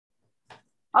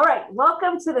All right,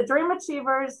 welcome to the Dream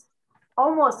Achievers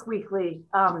almost weekly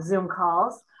Zoom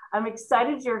calls. I'm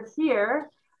excited you're here.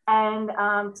 And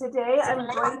today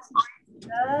I'm going to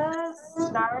just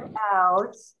start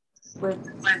out with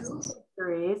 2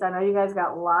 victories. I know you guys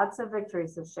got lots of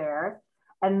victories to share.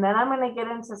 And then I'm going to get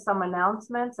into some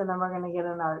announcements, and then we're going to get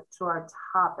into our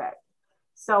topic.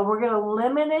 So we're going to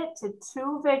limit it to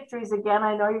 2 victories. Again,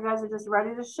 I know you guys are just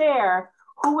ready to share.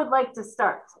 Who would like to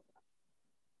start?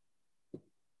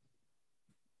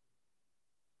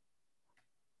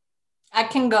 I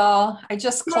can go. I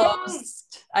just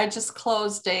closed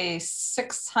a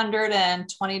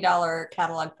 $620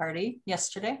 catalog party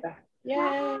yesterday. Yay.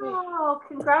 Wow,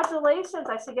 congratulations.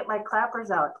 I should get my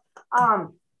clappers out.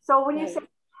 So when you say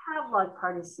catalog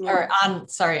party, or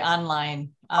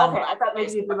online. Okay, I thought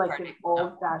maybe you'd be like an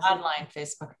old fashioned online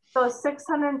Facebook. So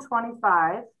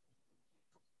 625.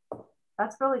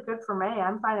 That's really good for me.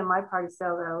 I'm finding my party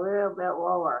sales are a little bit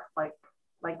lower, like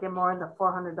get more in the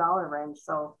 $400 range.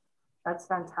 So that's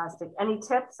fantastic. Any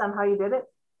tips on how you did it?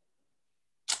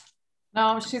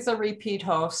 No, she's a repeat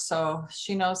host, so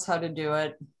she knows how to do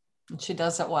it, and she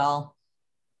does it well.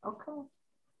 Okay.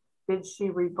 Did she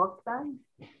rebook then?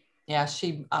 Yeah,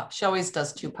 she always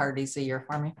does 2 parties a year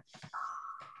for me.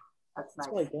 That's nice. That's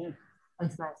really good.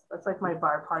 That's nice. That's like my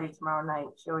bar party tomorrow night.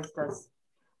 She always does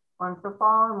one for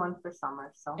fall and one for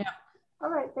summer. So, yeah.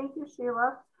 All right. Thank you,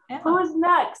 Sheila. Yeah. Who is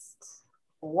next?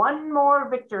 One more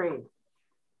victory.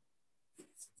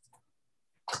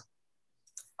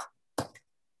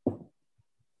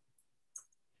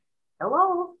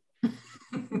 Hello.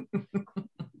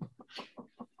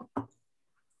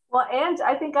 Well, and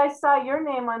I think I saw your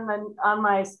name on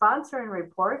my sponsoring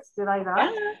reports. Did I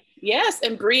not? Yeah. Yes,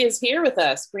 and Bree is here with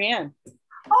us. Brianne.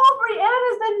 Oh,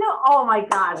 Brianne is the new. Oh my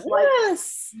gosh!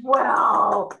 Yes.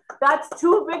 Well, that's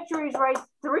 2 victories, right?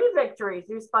 3 victories.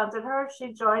 You sponsored her.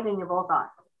 She joined, and you're both on.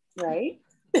 Right.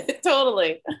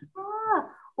 Totally. Ah,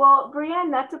 well, Brianne,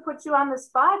 not to put you on the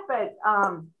spot, but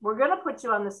we're gonna put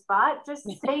you on the spot. Just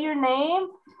say your name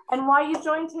and why you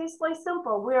joined Tastefully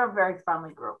Simple. We're a very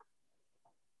friendly group.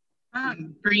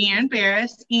 Brianne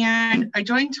Barris, and I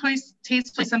joined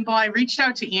Tastefully Simple. I reached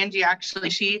out to Angie, actually.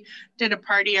 She did a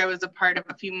party I was a part of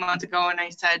a few months ago, and I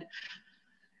said,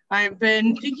 I've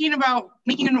been thinking about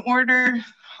making an order,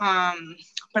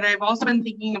 but I've also been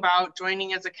thinking about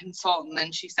joining as a consultant,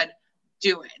 and she said,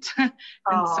 do it. And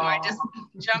so I just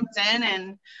jumped in,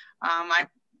 and I'm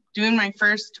doing my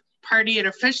first party. It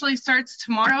officially starts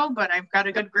tomorrow, but I've got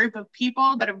a good group of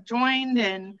people that have joined,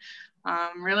 and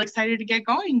I'm really excited to get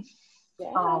going.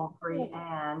 Yeah. Oh,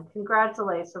 Brianne,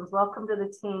 congratulations. Welcome to the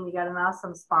team. You got an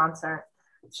awesome sponsor.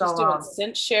 She's doing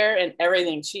Scent Share and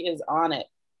everything. She is on it.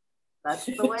 That's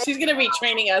the way. She's going to be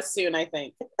training us soon, I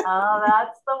think. Oh,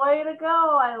 that's the way to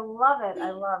go. I love it. I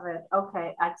love it.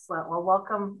 Okay, excellent. Well,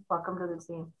 welcome to the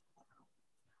team.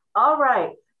 All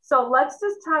right. So let's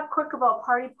just talk quick about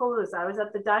Party Palooza. I was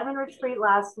at the Diamond Retreat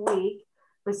last week.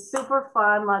 It was super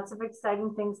fun. Lots of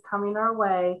exciting things coming our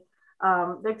way.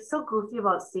 They're so goofy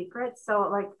about secrets. So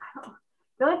like,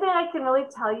 the only thing I can really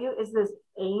tell you is this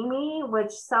Amy,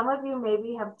 which some of you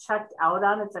maybe have checked out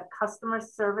on. It's a customer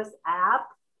service app.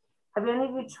 Have any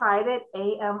of you tried it?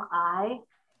 AMI?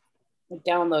 I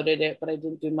downloaded it, but I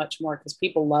didn't do much more because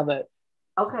people love it.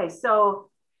 Okay,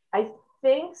 so I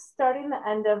think starting the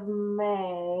end of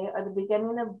May or the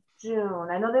beginning of June,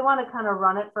 I know they want to kind of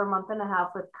run it for a month and a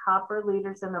half with copper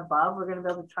leaders and above. We're going to be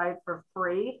able to try it for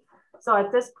free. So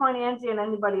at this point, Angie and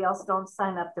anybody else, don't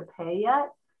sign up to pay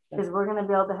yet, because we're going to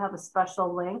be able to have a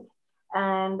special link.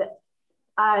 And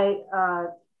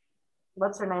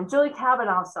what's her name? Julie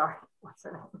Cavanaugh, sorry. What's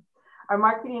her name? Our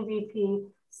marketing VP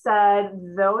said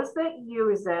those that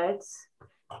use it,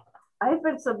 I've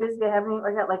been so busy, I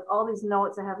got like all these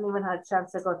notes, I haven't even had a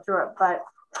chance to go through it. But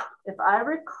if I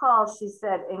recall, she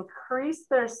said increase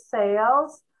their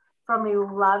sales from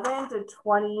 11 to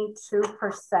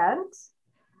 22%.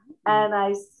 And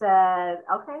I said,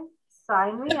 okay,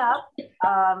 sign me up.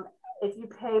 If you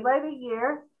pay by the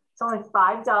year, it's only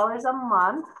 $5 a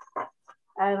month.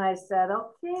 And I said,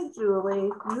 okay, Julie,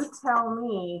 you tell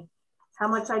me how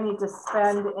much I need to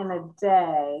spend in a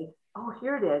day. Oh,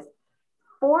 here it is.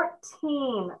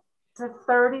 14 to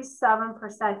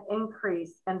 37%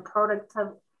 increase in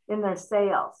productivity in their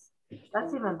sales.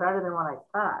 That's even better than what I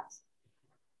thought.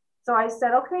 So I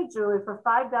said, okay, Julie, for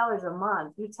 $5 a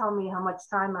month, you tell me how much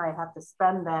time I have to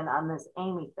spend then on this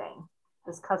Amy thing,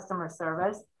 this customer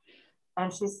service.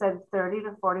 And she said 30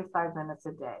 to 45 minutes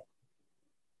a day.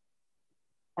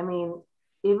 I mean,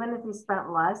 even if you spent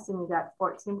less and you got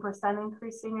 14%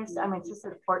 increase in your, I mean, she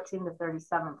said 14 to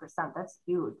 37%, that's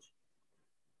huge.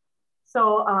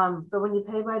 So, but when you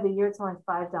pay by the year, it's only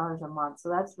 $5 a month. So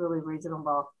that's really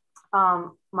reasonable.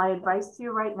 My advice to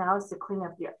you right now is to clean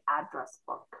up your address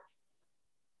book.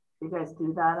 You guys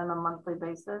do that on a monthly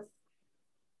basis?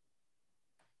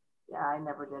 Yeah, I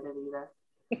never did it either,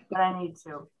 but I need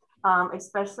to.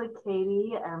 Especially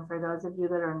Katie, and for those of you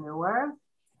that are newer,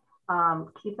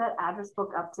 keep that address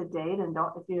book up to date, and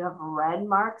don't, if you have red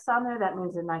marks on there, that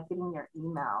means you're not getting your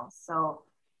emails. So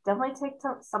definitely take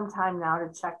some time now to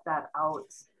check that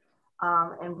out.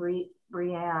 And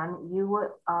Brianne, you would,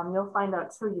 you'll find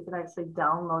out too, you can actually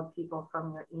download people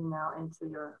from your email into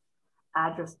your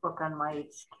address book on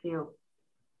MyHQ,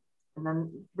 and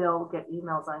then they'll get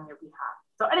emails on your behalf.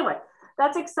 So anyway,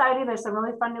 that's exciting. There's some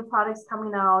really fun new products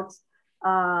coming out.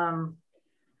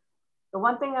 The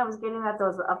one thing I was getting at though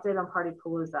is the update on Party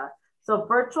Palooza. So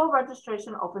virtual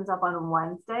registration opens up on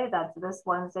Wednesday. That's this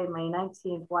Wednesday, May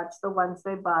 19th. Watch the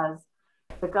Wednesday Buzz.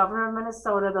 The governor of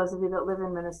Minnesota, those of you that live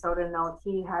in Minnesota know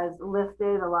he has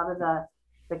lifted a lot of the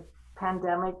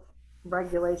pandemic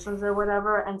regulations or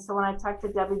whatever. And so when I talked to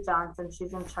Debbie Johnson,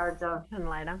 she's in charge of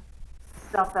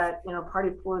stuff that, you know, Party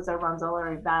Palooza runs all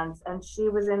our events. And she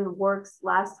was in works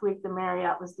last week. The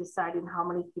Marriott was deciding how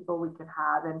many people we could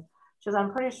have. And she says,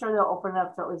 I'm pretty sure they'll open it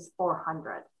up to at least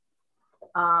 400.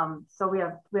 So we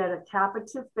had a cap of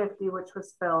 250, which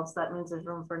was filled. So that means there's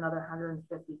room for another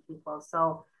 150 people.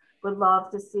 So would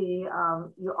love to see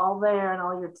you all there and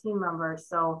all your team members.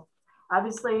 So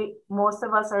obviously most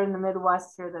of us are in the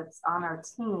Midwest here that's on our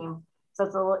team. So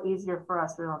it's a little easier for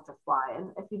us. We don't have to fly.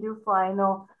 And if you do fly, I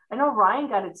know Ryan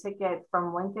got a ticket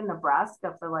from Lincoln,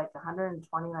 Nebraska for like $129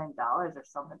 or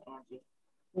something, Angie.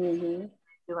 Mm-hmm.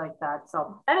 You like that.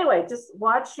 So anyway, just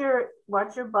watch your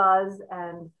buzz,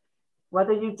 and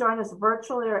whether you join us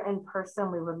virtually or in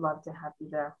person, we would love to have you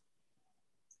there.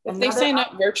 If they sign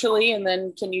up virtually, and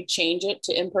then can you change it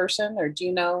to in person, or do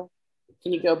you know,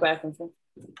 can you go back and forth?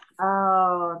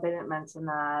 Oh, they didn't mention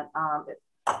that.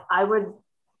 I would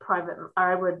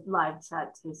live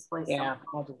chat Tastefully. Yeah,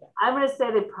 I'll do that. I'm going to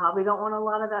say they probably don't want a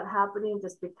lot of that happening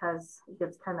just because it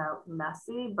gets kind of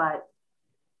messy, but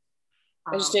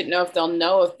I just didn't know if they'll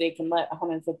know if they can let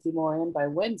 150 more in by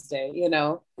Wednesday, you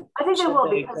know. I think they will,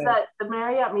 because the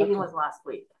Marriott meeting was last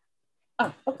week.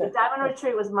 Oh, okay. The Diamond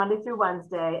Retreat was Monday through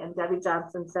Wednesday, and Debbie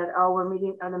Johnson said, oh, we're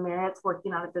meeting, or the Marriott's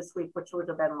working on it this week, which would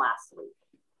have been last week.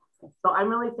 So I'm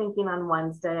really thinking on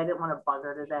Wednesday, I didn't want to bug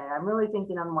her today. I'm really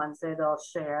thinking on Wednesday they'll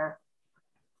share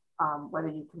whether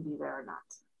you can be there or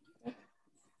not.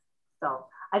 So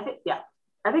I think, yeah,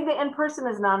 I think the in-person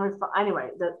is non-refundable. Anyway,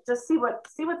 just see what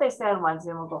they say on Wednesday,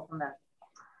 and we'll go from there.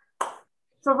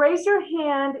 So raise your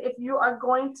hand if you are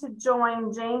going to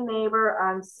join Jane Neighbor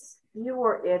on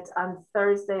Skewer It on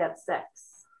Thursday at 6.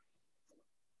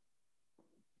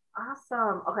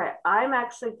 Awesome. Okay, I'm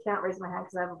actually can't raise my hand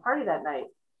because I have a party that night.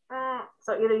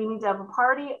 So either you need to have a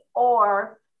party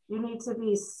or you need to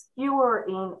be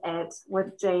skewering it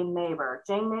with Jane Neighbor.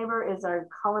 Jane Neighbor is our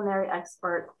culinary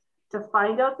expert. To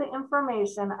find out the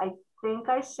information, I think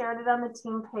I shared it on the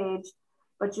team page,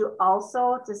 but you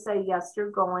also, to say yes,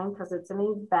 you're going, because it's an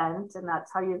event and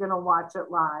that's how you're going to watch it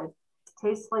live.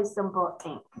 Tastefully Simple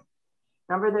Inc.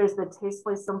 Remember, there's the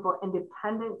Tastefully Simple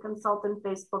Independent Consultant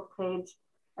Facebook page,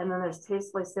 and then there's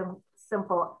Tastefully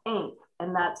Simple Inc.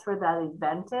 And that's where that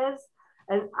event is.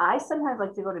 And I sometimes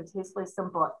like to go to Tastefully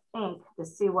Simple Inc. to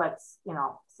see what's,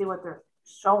 see what they're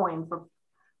showing for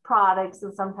products,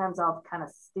 and sometimes I'll kind of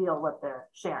steal what they're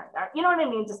sharing. You know what I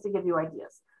mean? Just to give you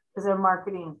ideas, because they're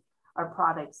marketing our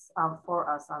products for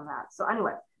us on that. So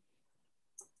anyway,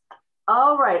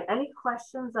 all right. Any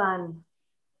questions on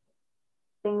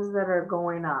things that are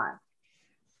going on?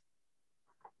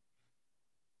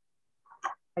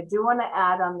 I do want to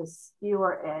add on the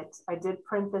Skewer It. I did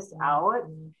print this out.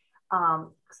 I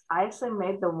actually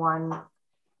made the one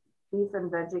beef and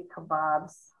veggie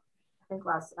kebabs. I think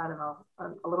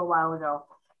a little while ago.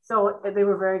 So they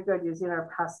were very good using our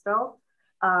pesto.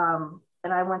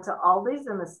 And I went to Aldi's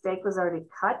and the steak was already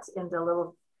cut into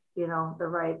little, the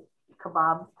right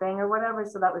kebab thing or whatever.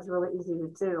 So that was really easy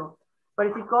to do. But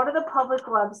if you go to the public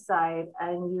website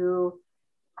and you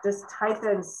just type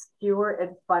in Skewer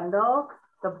It bundle,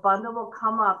 the bundle will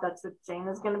come up. That's what Jane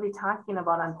is going to be talking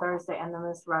about on Thursday. And then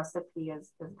this recipe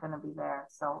is going to be there.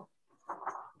 So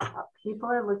people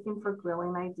are looking for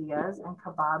grilling ideas, and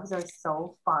kebabs are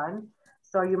so fun.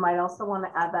 So you might also want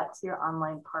to add that to your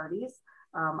online parties.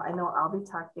 I know I'll be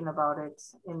talking about it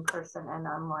in person and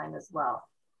online as well.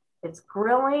 It's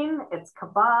grilling, it's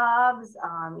kebabs.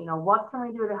 What can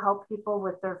we do to help people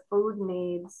with their food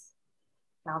needs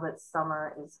now that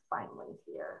summer is finally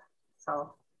here?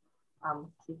 So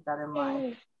keep that in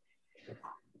mind.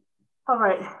 All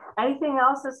right. Anything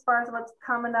else as far as what's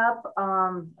coming up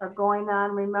or going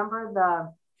on?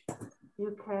 Remember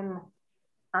you can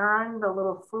earn the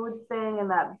little food thing in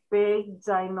that big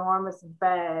ginormous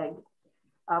bag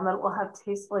that will have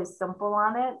Tastefully Simple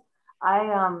on it.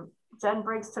 Jen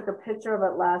Briggs took a picture of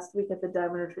it last week at the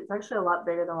Diamond Retreat. It's actually a lot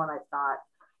bigger than what I thought.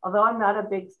 Although I'm not a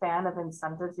big fan of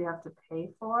incentives you have to pay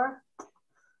for,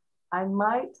 I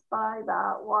might buy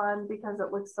that one because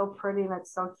it looks so pretty and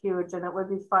it's so huge, and it would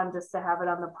be fun just to have it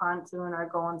on the pontoon or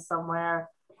going somewhere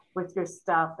with your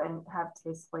stuff and have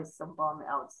Tastefully Simple on the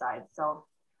outside. So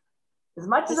as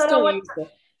much as I don't want to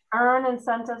earn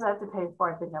incentives I have to pay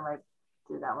for, I think I might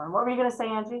do that one. What were you going to say,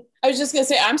 Angie? I was just going to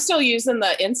say, I'm still using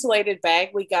the insulated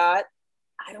bag we got,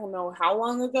 I don't know how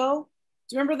long ago.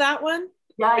 Do you remember that one?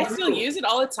 Yeah, I still use it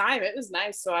all the time. It was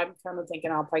nice. So I'm kind of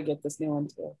thinking I'll probably get this new one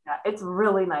too. Yeah, it's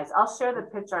really nice. I'll share the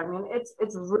picture. I mean, it's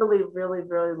really, really,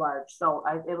 really large. So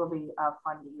it'll be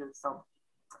fun to use. So,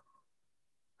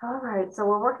 all right. So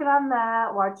we're working on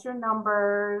that. Watch your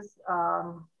numbers.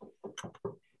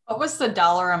 What was the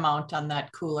dollar amount on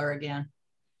that cooler again?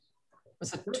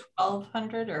 Was it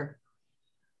 1,200 or?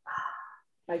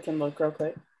 I can look real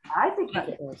quick. I think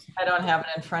it was. I don't have it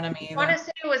in front of me either. I want to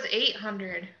say it was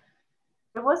 800.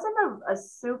 It wasn't a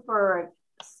super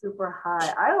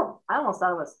high. I almost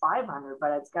thought it was 500,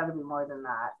 but it's got to be more than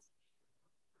that.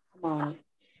 Come on.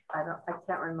 I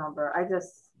can't remember.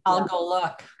 I'll go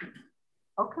look.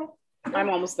 Okay. I'm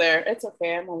almost there. It's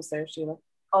okay. I'm almost there, Sheila.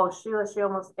 Oh, Sheila,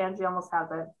 Angie almost has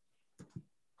it.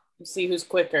 Let's see who's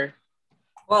quicker.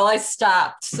 Well, I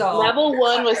stopped. So level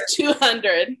 1 was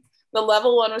 200. The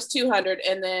level 1 was 200,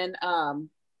 and then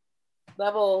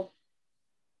level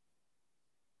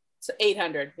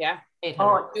 800. Yeah, 800.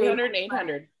 Oh, 200 and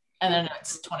 800. And then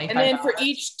it's $25. And then for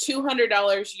each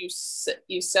 $200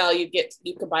 you sell, you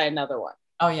can buy another one.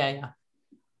 Oh yeah.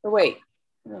 Or wait,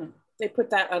 they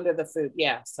put that under the food.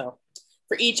 Yeah, so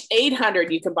for each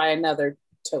 800 you can buy another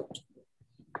tote.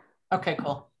 Okay,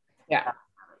 cool. Yeah.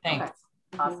 Thanks.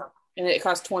 Okay. Awesome. And it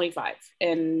costs $25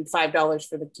 and $5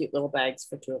 for the cute little bags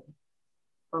for 2 of them.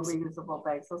 For reusable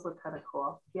bags. Those look kind of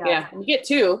cool. Yeah, and you get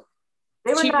 2.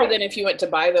 It's cheaper than if you went to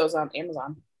buy those on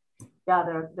Amazon.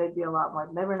 Yeah, they'd be a lot more.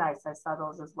 They were nice. I saw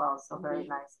those as well. So very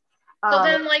nice. So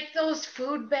then like those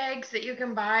food bags that you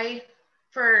can buy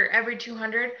for every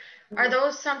 200, are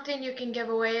those something you can give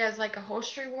away as like a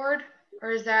host reward?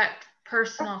 Or is that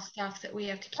personal stuff that we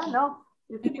have to keep? No,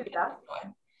 you can do that.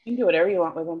 You can do whatever you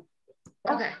want with them.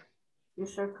 Yeah. Okay. You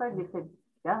sure could. You could,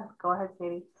 yeah, go ahead,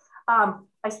 Katie.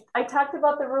 I talked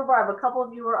about the rhubarb. A couple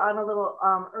of you were on a little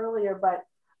earlier, but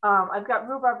I've got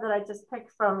rhubarb that I just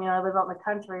picked from, I live out in the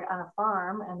country on a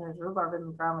farm, and there's rhubarb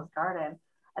in grandma's garden.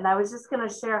 And I was just going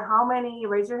to share how many,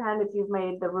 raise your hand if you've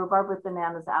made the rhubarb with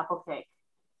bananas apple cake.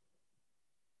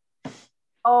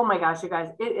 Oh my gosh, you guys,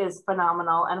 it is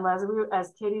phenomenal. And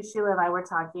as Katie, Sheila, and I were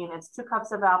talking, it's 2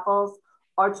 cups of apples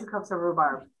or 2 cups of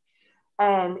rhubarb.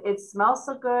 And it smells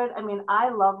so good. I mean, I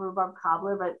love rhubarb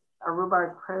cobbler, but a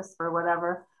rhubarb crisp or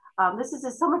whatever. This is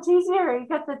just so much easier. You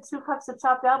get the 2 cups of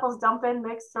chopped apples, dump in,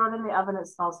 mix, throw it in the oven. It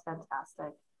smells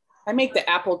fantastic. I make the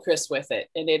apple crisp with it,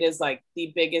 and it is like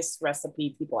the biggest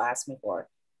recipe people ask me for.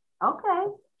 Okay,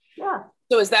 yeah.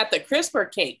 So is that the crisp or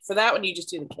cake? For that one, you just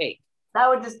do the cake. That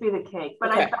would just be the cake, but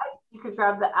okay. I bet you could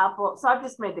grab the apple. So I've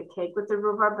just made the cake with the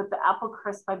rhubarb, but the apple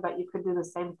crisp, I bet you could do the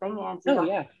same thing, Angie. Oh,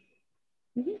 yeah.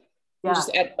 Mm-hmm. Yeah. You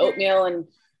just add oatmeal, and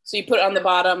so you put it on the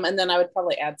bottom, and then I would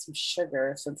probably add some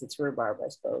sugar since it's rhubarb, I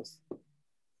suppose.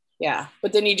 Yeah,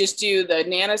 but then you just do the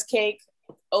Nana's cake,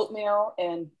 oatmeal,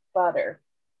 and butter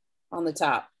on the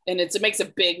top. And it makes a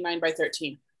big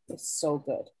 9x13. It's so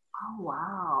good. Oh,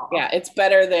 wow. Yeah, it's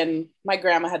better than, my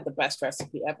grandma had the best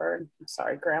recipe ever. I'm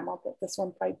sorry, Grandma, but this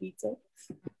one probably beats it.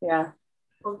 Yeah.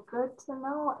 Well, good to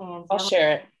know, Angie. I'll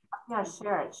share it. Yeah,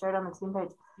 share it on the team page.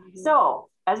 Mm-hmm. So,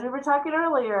 as we were talking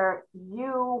earlier,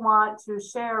 you want to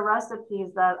share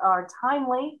recipes that are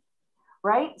timely,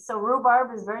 right? So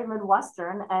rhubarb is very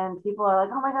Midwestern, and people are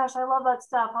like, oh my gosh, I love that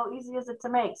stuff. How easy is it to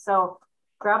make? So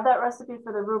grab that recipe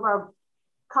for the rhubarb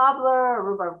cobbler or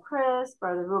rhubarb crisp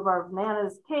or the rhubarb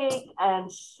Nana's cake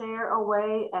and share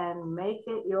away and make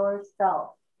it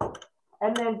yourself.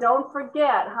 And then don't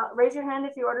forget, raise your hand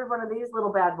if you ordered one of these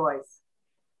little bad boys.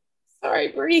 Sorry,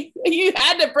 Bree. You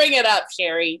had to bring it up,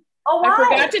 Sherry. Oh, why? I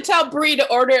forgot to tell Bree to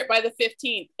order it by the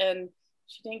 15th, and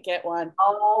she didn't get one.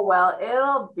 Oh, well,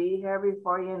 it'll be here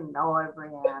before you know it,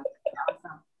 Brianne.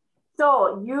 Awesome.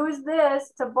 So use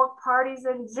this to book parties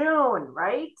in June,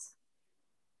 right?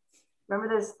 Remember,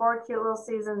 there's 4 cute little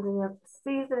seasonings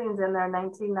in there,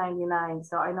 $19.99.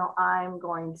 So I know I'm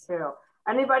going to.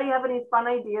 Anybody have any fun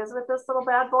ideas with this little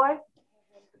bad boy?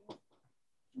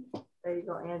 There you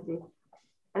go, Angie.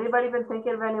 Anybody been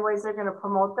thinking of any ways they're going to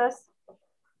promote this? I'm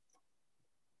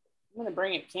going to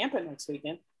bring it camping next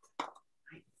weekend.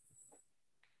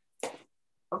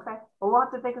 Okay. Well, we'll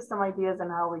have to think of some ideas on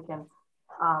how we can.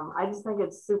 I just think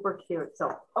it's super cute.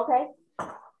 So, okay.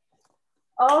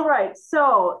 All right.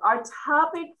 So our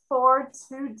topic for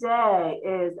today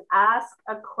is ask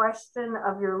a question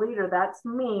of your leader. That's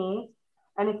me.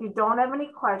 And if you don't have any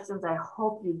questions, I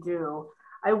hope you do.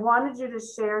 I wanted you to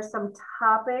share some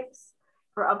topics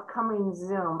for upcoming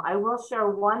Zoom. I will share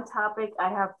one topic I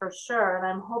have for sure, and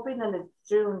I'm hoping that it's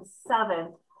June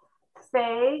 7th.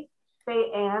 Faye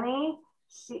Annie,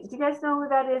 do you guys know who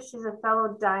that is? She's a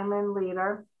fellow Diamond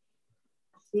leader.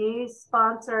 She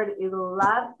sponsored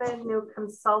 11 new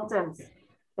consultants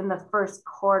in the first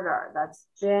quarter. That's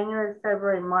January,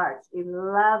 February, March,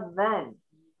 11.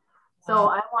 So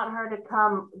I want her to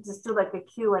come just do like a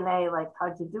Q&A, like,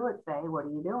 how'd you do it, Faye? What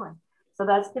are you doing? So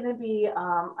that's going to be,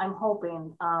 I'm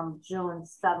hoping June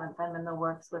 7th. I'm in the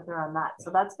works with her on that.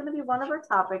 So that's going to be one of our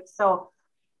topics. So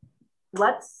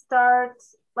let's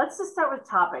just start with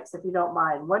topics, if you don't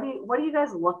mind. What are you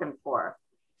guys looking for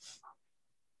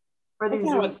these?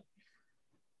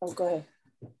 Oh, go ahead.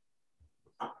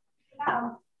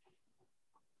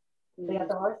 They got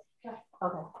the horse? Yeah.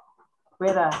 Okay. We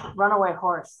had a runaway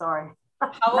horse, sorry.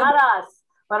 How Not us,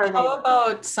 but our neighbor. How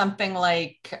about something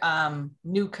like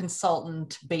new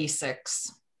consultant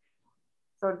basics?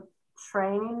 So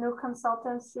training new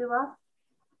consultants, Sheila?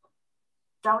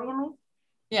 Is that what you mean?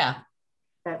 Yeah.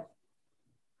 Okay.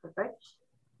 Perfect.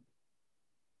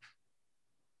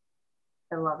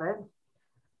 I love it.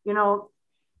 You know,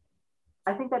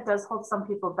 I think that does hold some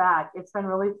people back. It's been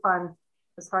really fun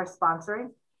as far as sponsoring.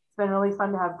 It's been really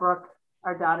fun to have Brooke,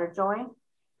 our daughter, join.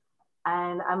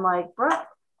 And I'm like, Brooke,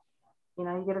 you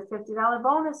know, you get a $50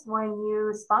 bonus when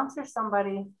you sponsor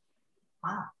somebody.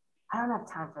 Wow, I don't have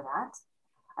time for that.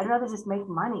 I'd rather just make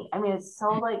money. I mean, it's so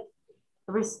like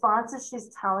the responses she's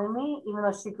telling me, even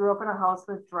though she grew up in a house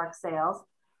with direct sales,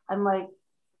 I'm like,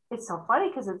 it's so funny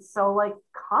because it's so like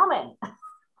common.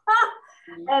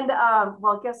 And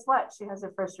well, guess what? She has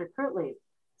her first recruit lead.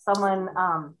 Someone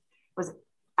was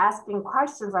asking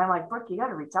questions. I'm like, Brooke, you got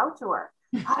to reach out to her.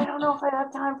 I don't know if I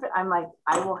have time for. I'm like,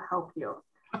 I will help you.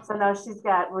 So now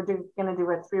we're going to do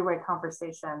a 3-way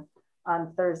conversation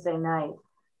on Thursday night.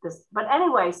 But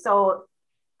anyway, so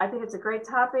I think it's a great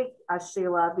topic,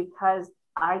 Sheila, because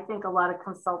I think a lot of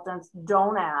consultants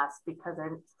don't ask because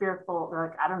they're fearful. They're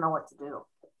like, I don't know what to do.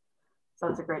 So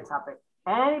it's a great topic.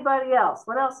 Anybody else?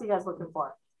 What else are you guys looking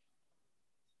for?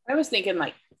 I was thinking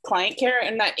like client care,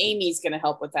 and that Amy's going to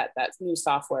help with that. That's new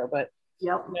software, but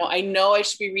yep. You know, I know I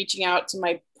should be reaching out to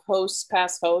my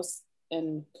past hosts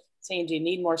and saying, do you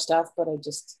need more stuff? But I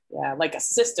just, yeah, like a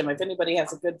system, if anybody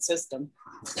has a good system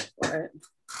for it.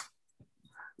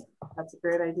 That's a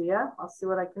great idea. I'll see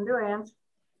what I can do, Ange.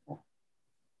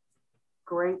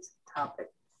 Great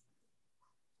topic.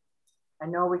 I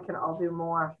know we can all do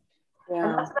more. Yeah.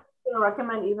 And that's what I'm going to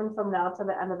recommend even from now to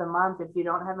the end of the month. If you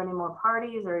don't have any more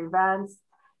parties or events,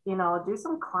 you know, do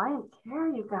some client care,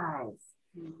 you guys.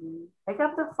 Mm-hmm. Pick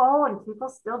up the phone. People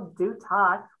still do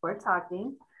talk. We're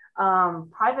talking.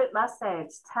 Private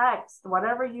message, text,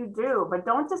 whatever you do, but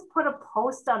don't just put a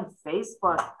post on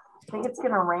Facebook. I think it's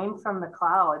going to rain from the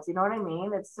clouds. You know what I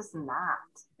mean? It's just not.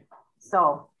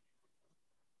 So,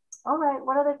 all right.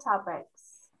 What other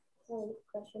topics?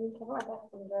 Question.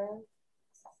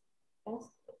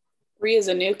 Bree is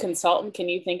a new consultant. Can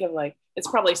you think of like, it's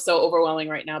probably so overwhelming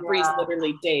right now. Yeah. Bree's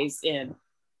literally days in.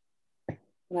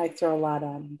 And I throw a lot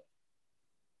on.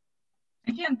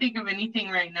 I can't think of anything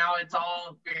right now. It's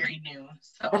all very new.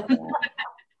 So.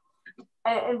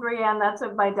 And Brianne, that's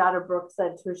what my daughter Brooke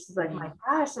said too. She's like, my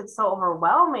gosh, it's so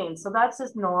overwhelming. So that's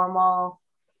just normal.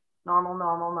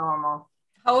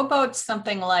 How about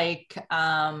something like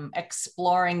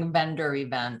exploring vendor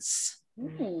events?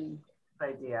 Good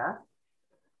idea.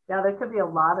 Yeah, there could be a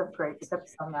lot of great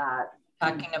tips on that.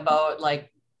 Talking about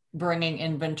like bringing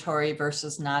inventory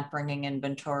versus not bringing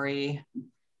inventory.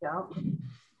 Yeah.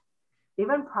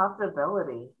 Even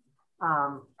profitability.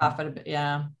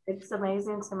 Yeah. It's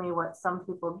amazing to me what some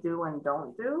people do and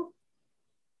don't do.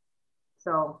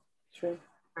 So, true.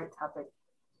 Great topic.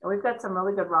 And we've got some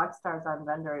really good rock stars on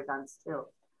vendor events too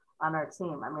on our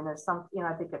team. I mean, there's some, you know,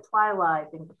 I think of Twyla, I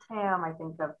think of Pam, I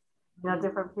think of, you know,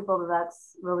 different people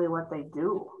that's really what they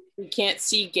do. You can't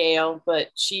see Gail, but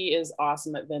she is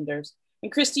awesome at vendors.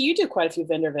 And Christy, you do quite a few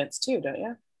vendor events too, don't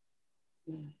you?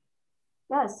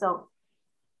 Yeah, so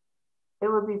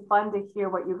it would be fun to hear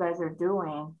what you guys are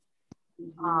doing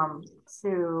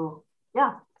to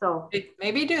So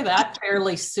Maybe do that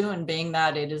fairly soon, being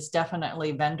that it is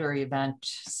definitely vendor event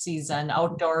season,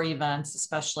 outdoor events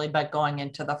especially, but going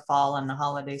into the fall and the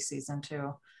holiday season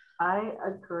too. I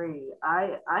agree.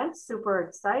 I'm super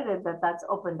excited that that's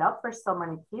opened up for so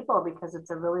many people because it's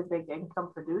a really big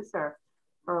income producer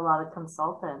for a lot of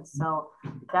consultants. So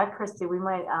yeah, Christy, we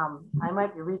might I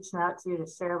might be reaching out to you to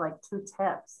share like 2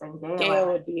 tips, and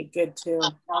Gail would be good too.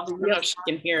 I don't know if she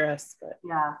can hear us, but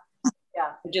yeah.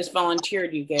 I just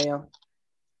volunteered you, Gail.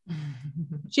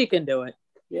 She can do it.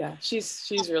 Yeah, she's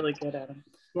really good at them.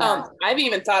 Yeah. I've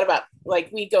even thought about, like,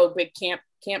 we go big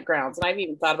campgrounds, and I've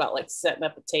even thought about like setting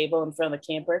up a table in front of the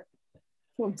camper.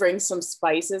 We'll bring some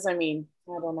spices. I mean,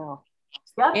 I don't know.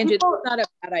 Yeah, Angie, people, that's not a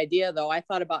bad idea though. I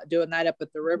thought about doing that up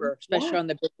at the river, especially on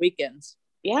the big weekends.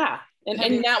 Yeah,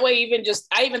 and that way,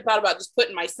 I even thought about just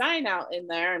putting my sign out in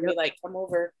there and be like, come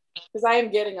over, because I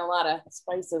am getting a lot of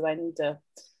spices. I need to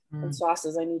and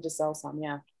sauces. I need to sell some.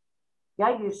 Yeah.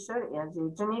 Yeah, you should,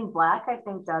 Angie. Janine Black, I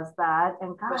think, does that.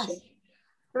 And gosh,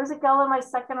 there was a girl in my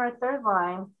 2nd or 3rd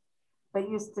line that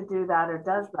used to do that or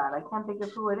does that. I can't think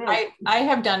of who it is. I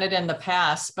have done it in the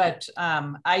past, but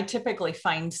I typically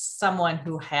find someone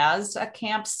who has a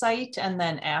campsite and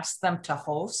then ask them to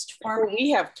host for me.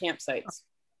 We have campsites.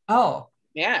 Oh.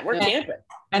 Yeah, we're camping.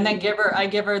 And then I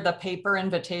give her the paper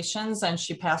invitations, and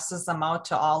she passes them out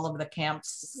to all of the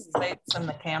campsites in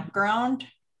the campground.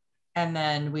 And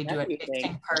then we do a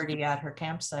tasting party at her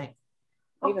campsite.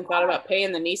 I even thought about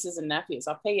paying the nieces and nephews.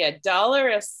 I'll pay you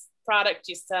 $1 a product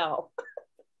you sell.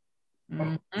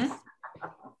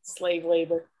 Slave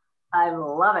labor. I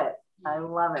love it. I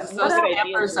love it. Those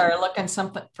campers are looking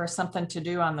for something to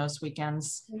do on those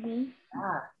weekends.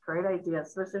 Yeah, great idea,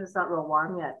 especially if it's not real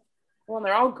warm yet. Well, and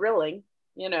they're all grilling,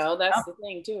 that's the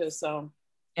thing too. So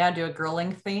yeah, do a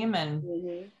grilling theme and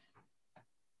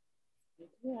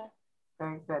yeah.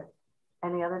 Very good.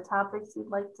 Any other topics you'd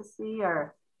like to see,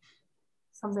 or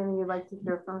something you'd like to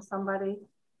hear from somebody?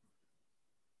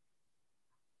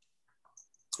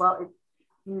 Well, if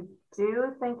you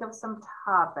do think of some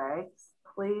topics,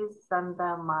 please send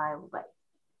them my way.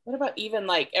 What about even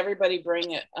like everybody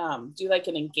bring it, do like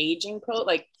an engaging post,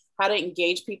 like how to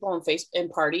engage people in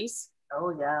parties?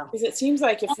 Oh yeah. Because it seems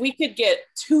like if we could get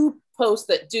 2 posts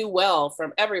that do well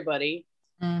from everybody,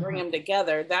 bring them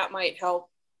together, that might help.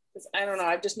 Because I don't know,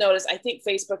 I've just noticed, I think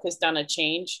Facebook has done a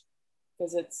change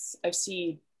because I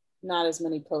see not as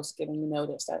many posts getting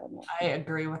noticed. I don't know. I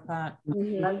agree with that.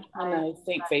 And I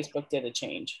think Facebook did a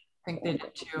change. I think they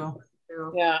did too.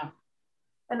 Yeah.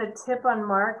 And a tip on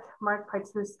Mark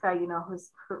Pituska,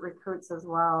 who recruits as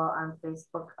well on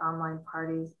Facebook online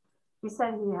parties. He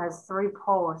said he has 3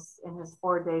 posts in his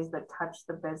 4 days that touch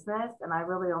the business, and I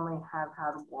really only have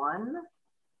had 1.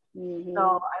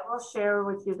 So I will share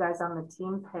with you guys on the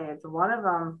team page. One of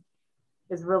them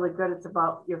is really good. It's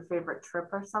about your favorite trip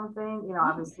or something.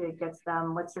 Obviously it gets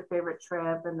them, what's your favorite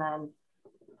trip? And then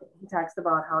he talks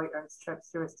about how he earns trips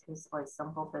through his Tastefully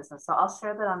Simple business. So I'll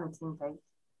share that on the team page.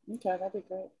 Okay, that'd be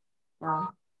great. Yeah.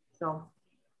 So,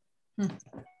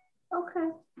 okay.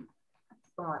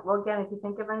 Excellent. Well, again, if you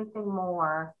think of anything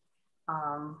more,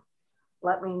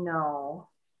 let me know,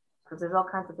 because there's all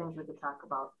kinds of things we could talk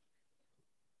about.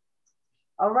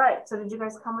 All right. So did you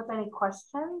guys come with any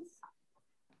questions?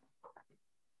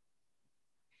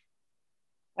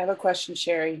 I have a question,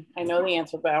 Sherry. I know the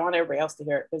answer, but I want everybody else to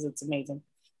hear it because it's amazing.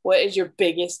 What is your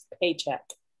biggest paycheck?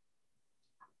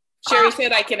 Sherry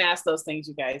said I can ask those things,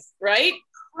 you guys, right?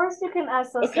 Of course you can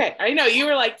ask those Okay, things. I know. You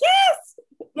were like, yes!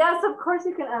 Yes, of course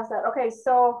you can ask that. Okay,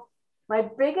 so my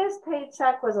biggest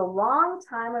paycheck was a long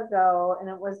time ago, and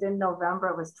it was in November.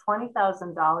 It was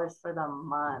 $20,000 for the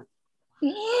month.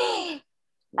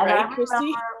 And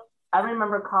Right, I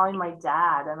remember calling my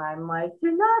dad, and I'm like,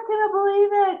 "You're not gonna believe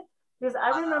it," because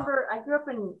I remember I grew up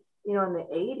in in the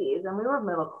 80s, and we were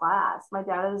middle class. My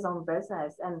dad had his own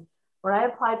business, and when I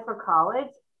applied for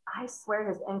college, I swear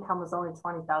his income was only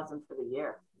 $20,000 for the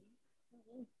year.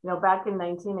 Back in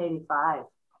 1985.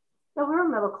 We were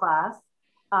middle class.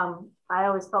 I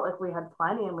always felt like we had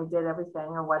plenty and we did everything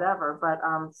or whatever. But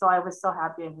so I was so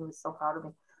happy, and he was so proud of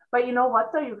me. But you know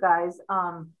what, though, you guys,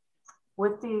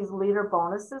 with these leader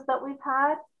bonuses that we've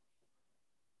had,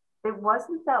 it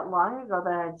wasn't that long ago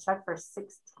that I had checked for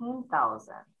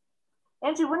 $16,000.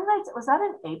 Angie, when was that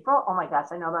in April? Oh my gosh,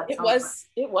 I know that. It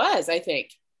was, I think.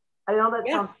 I know that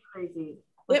sounds crazy.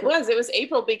 It was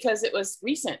April because it was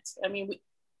recent. I mean,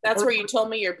 that's where you told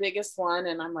me your biggest one,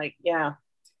 and I'm like, yeah.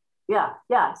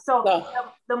 So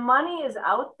the money is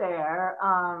out there.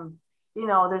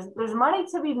 There's money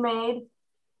to be made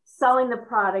selling the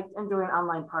product and doing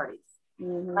online parties.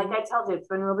 Like I told you, it's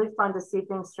been really fun to see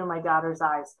things through my daughter's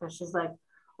eyes, because she's like,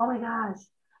 oh my gosh,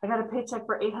 I got a paycheck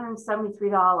for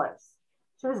 $873.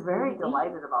 She was very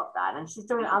delighted about that. And she's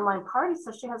doing an online party,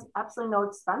 so she has absolutely no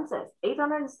expenses.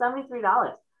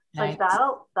 $873. Nice. Like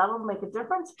that'll make a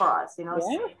difference for us, you know,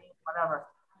 saving, whatever.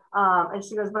 And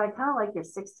she goes, but I kind of like your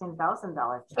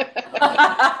 $16,000 check.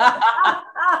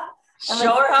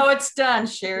 Show her how it's done,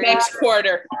 Sherry. Next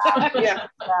quarter. Yeah,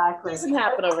 exactly. It doesn't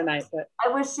happen overnight, but I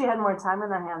wish she had more time in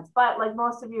her hands. But like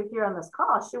most of you here on this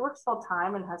call, she works full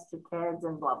time and has 2 kids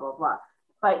and blah, blah, blah.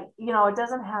 But, you know, it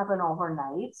doesn't happen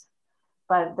overnight.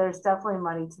 But there's definitely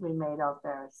money to be made out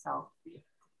there. So,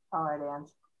 all right, Ange.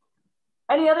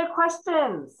 Any other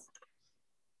questions?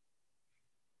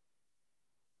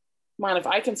 Come on, if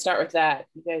I can start with that,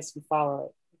 you guys can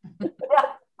follow it.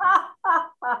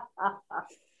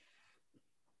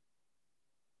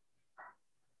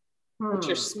 What's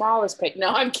your smallest pay? No,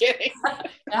 I'm kidding.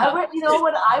 You know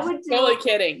what I would do? Totally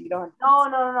kidding. You don't.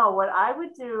 No. What I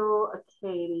would do,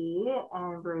 Katie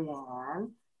and Brianne,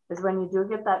 is when you do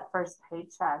get that first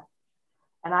paycheck,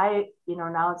 and I, you know,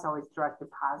 now it's always direct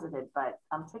deposited, but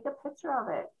take a picture of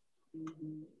it.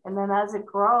 And then as it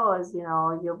grows, you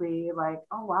know, you'll be like,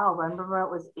 oh, wow, remember it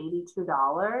was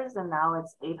 $82 and now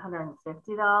it's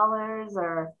 $850,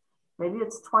 or maybe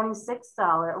it's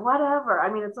 $26, whatever. I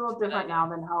mean, it's a little different now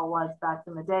than how it was back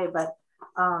in the day, but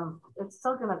it's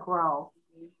still going to grow.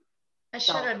 I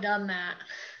should have done that.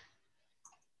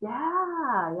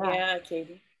 Yeah,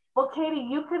 Katie. Well, Katie,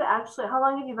 you could actually, how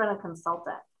long have you been a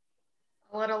consultant?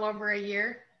 A little over a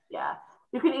year. Yeah.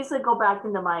 You could easily go back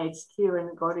into my HQ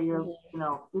and go to your, you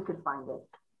know, you could find it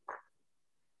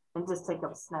and just take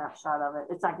a snapshot of it.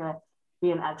 It's not going to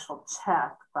be an actual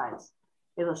check, but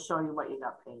it'll show you what you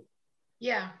got paid.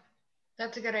 Yeah,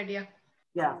 that's a good idea.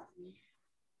 Yeah.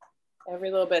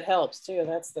 Every little bit helps too.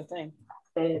 That's the thing.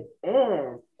 It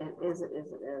is.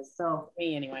 So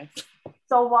me anyway.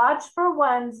 So watch for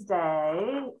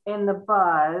Wednesday in the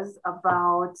buzz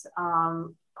about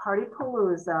Party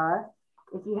Palooza.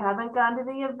 If you haven't gone to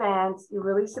the event, you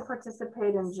really should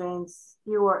participate in Jane's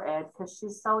Skewer It because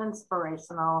she's so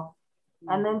inspirational.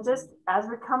 And then just as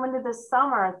we come into this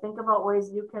summer, think about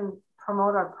ways you can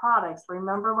promote our products.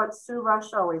 Remember what Sue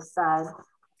Rush always said,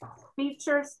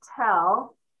 features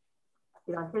tell.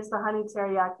 You know, here's the honey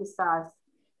teriyaki sauce.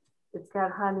 It's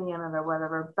got honey in it or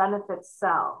whatever. Benefits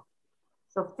sell.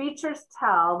 So features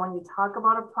tell when you talk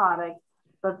about a product,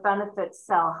 but benefits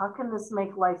sell. How can this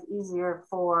make life easier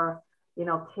for, you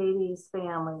know, Katie's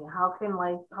family? How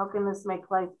can this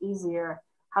make life easier?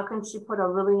 How can she put a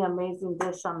really amazing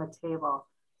dish on the table?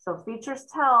 So features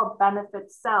tell,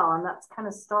 benefits sell, and that's kind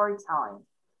of storytelling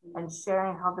and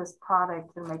sharing how this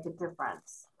product can make a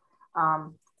difference.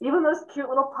 Even those cute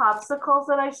little popsicles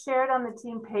that I shared on the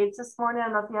team page this morning, I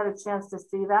don't know if you had a chance to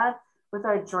see that with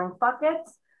our drink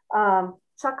buckets.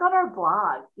 Check out our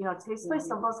blog. You know, Tastefully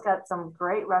Simple's got some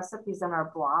great recipes in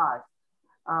our blog.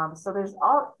 So there's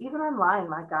even online,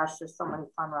 my gosh, there's so many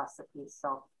fun recipes.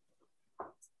 So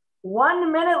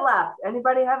 1 minute left.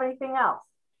 Anybody have anything else?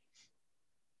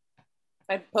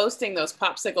 I'm posting those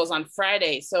popsicles on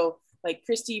Friday. So like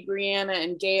Christy, Brianna,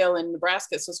 and Gail in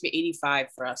Nebraska, it's supposed to be 85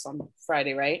 for us on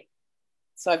Friday, right?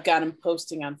 So I've got them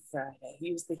posting on Friday.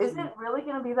 Is it really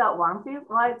going to be that warm for you?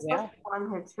 Well, it's supposed to be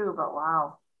warm here too, but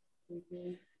wow.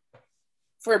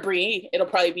 For Brie, it'll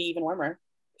probably be even warmer.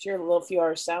 You're a little few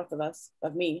hours south of us,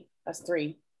 of me. That's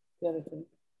 3. The other 3.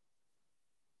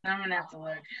 I'm gonna have to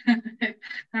look.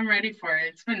 I'm ready for it.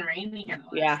 It's been raining.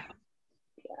 Yeah,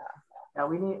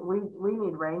 we need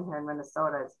rain here in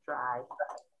Minnesota. It's dry.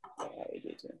 Yeah, we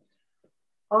do too.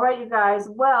 All right, you guys.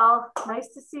 Well, nice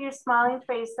to see your smiling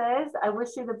faces. I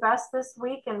wish you the best this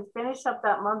week and finish up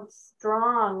that month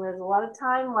strong. There's a lot of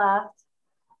time left.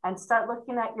 And start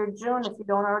looking at your June if you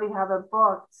don't already have it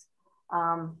booked.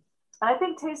 And I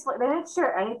think Tastefully, they didn't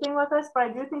share anything with us, but I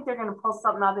do think they're going to pull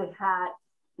something out of the hat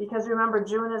because remember,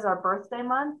 June is our birthday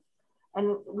month.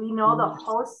 And we know the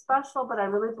host special, but I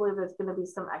really believe there's going to be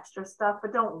some extra stuff.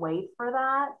 But don't wait for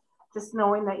that. Just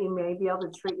knowing that you may be able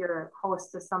to treat your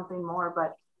host to something more,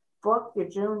 but book your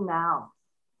June now.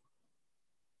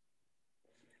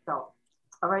 So,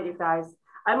 all right, you guys.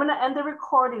 I'm going to end the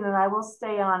recording and I will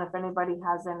stay on if anybody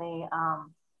has any